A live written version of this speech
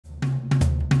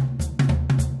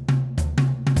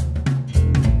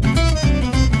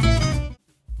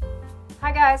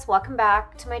guys, welcome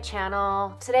back to my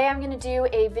channel. Today I'm going to do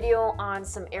a video on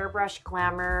some Airbrush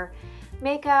Glamour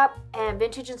makeup and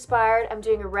vintage inspired. I'm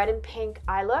doing a red and pink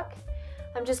eye look.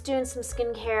 I'm just doing some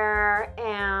skincare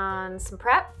and some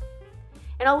prep.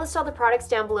 And I'll list all the products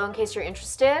down below in case you're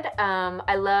interested.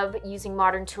 I love using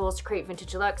modern tools to create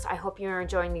vintage looks. I hope you're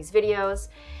enjoying these videos.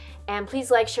 And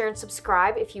please like, share, and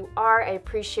subscribe. If you are, I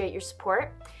appreciate your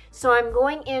support. So I'm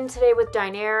going in today with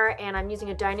Dinair, and I'm using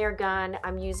a Dinair gun.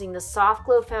 I'm using the Soft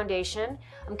Glow foundation.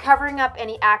 I'm covering up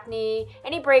any acne,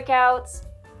 any breakouts,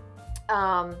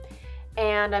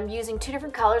 and I'm using two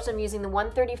different colors. I'm using the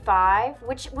 135,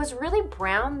 which was really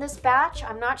brown this batch.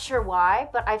 I'm not sure why,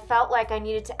 but I felt like I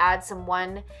needed to add some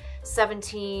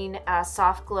 117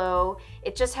 Soft Glow.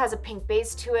 It just has a pink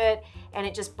base to it, and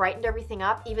it just brightened everything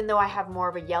up. Even though I have more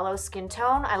of a yellow skin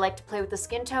tone, I like to play with the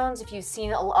skin tones. If you've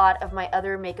seen a lot of my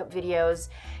other makeup videos,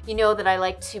 you know that I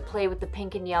like to play with the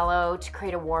pink and yellow to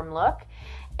create a warm look.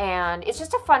 And it's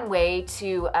just a fun way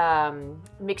to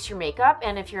mix your makeup.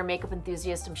 And if you're a makeup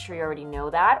enthusiast, I'm sure you already know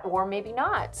that, or maybe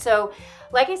not. So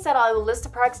like I said, I will list the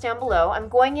products down below. I'm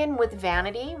going in with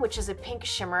Vanity, which is a pink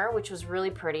shimmer, which was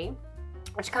really pretty,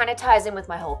 which kind of ties in with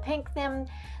my whole pink theme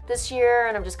this year,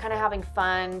 and I'm just kind of having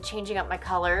fun changing up my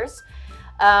colors.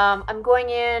 I'm going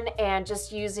in and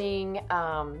just using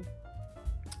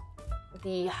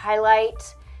the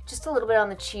highlight, just a little bit on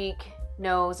the cheek,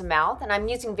 nose, and mouth, and I'm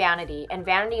using Vanity, and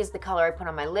Vanity is the color I put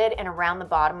on my lid and around the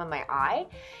bottom of my eye.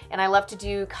 And I love to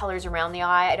do colors around the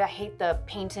eye. I hate the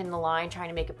paint in the line trying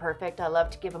to make it perfect. I love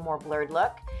to give a more blurred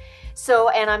look. So,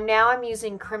 and I'm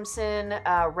using Crimson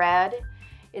Red.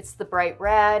 It's the bright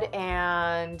red,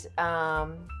 and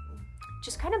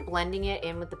just kind of blending it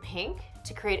in with the pink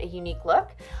to create a unique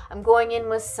look. I'm going in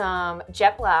with some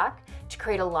jet black to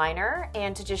create a liner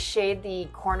and to just shade the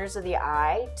corners of the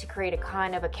eye to create a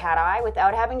kind of a cat eye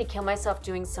without having to kill myself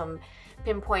doing some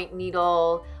pinpoint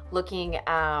needle looking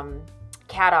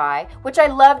cat eye, which I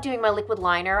love doing my liquid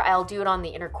liner. I'll do it on the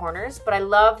inner corners, but I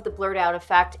love the blurred out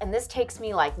effect, and this takes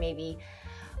me like maybe,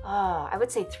 I would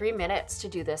say 3 minutes to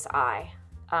do this eye.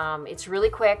 It's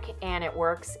really quick and it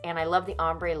works, and I love the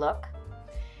ombre look,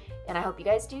 and I hope you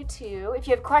guys do too. If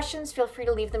you have questions, feel free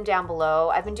to leave them down below.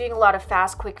 I've been doing a lot of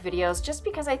fast, quick videos just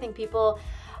because I think people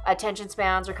attention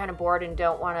spans are kind of bored and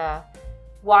don't want to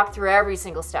walk through every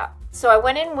single step. So I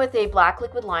went in with a black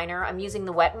liquid liner. I'm using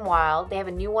the Wet n Wild. They have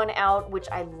a new one out which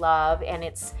I love, and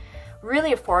it's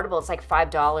really affordable. It's like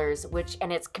 $5,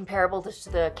 and it's comparable to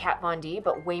the Kat Von D,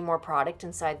 but way more product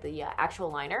inside the actual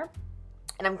liner.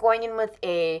 And I'm going in with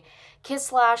a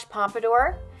Kiss Lash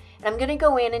Pompadour. And I'm gonna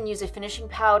go in and use a finishing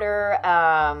powder,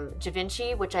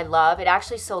 Givenchy, which I love. It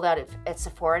actually sold out at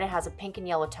Sephora, and it has a pink and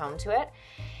yellow tone to it.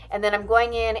 And then I'm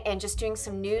going in and just doing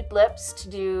some nude lips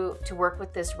to work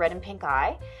with this red and pink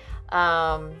eye.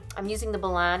 I'm using the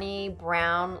Milani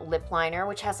Brown Lip Liner,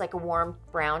 which has like a warm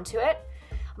brown to it.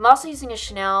 I'm also using a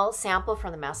Chanel sample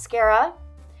from the mascara.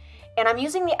 And I'm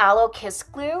using the Aloe Kiss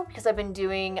Glue because I've been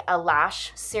doing a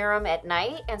lash serum at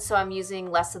night, and so I'm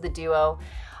using less of the Duo.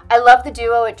 I love the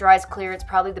Duo. It dries clear. It's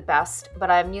probably the best, but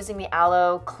I'm using the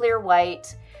Aloe Clear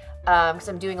White because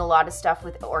I'm doing a lot of stuff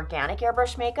with organic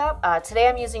airbrush makeup. Today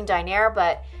I'm using Dinair,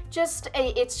 but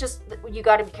it's just you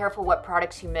got to be careful what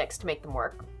products you mix to make them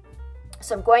work.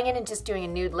 So I'm going in and just doing a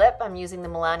nude lip. I'm using the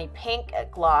Milani Pink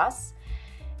Gloss,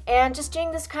 and just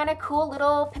doing this kind of cool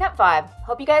little pinup vibe.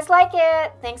 Hope you guys like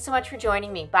it. Thanks so much for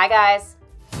joining me. Bye, guys.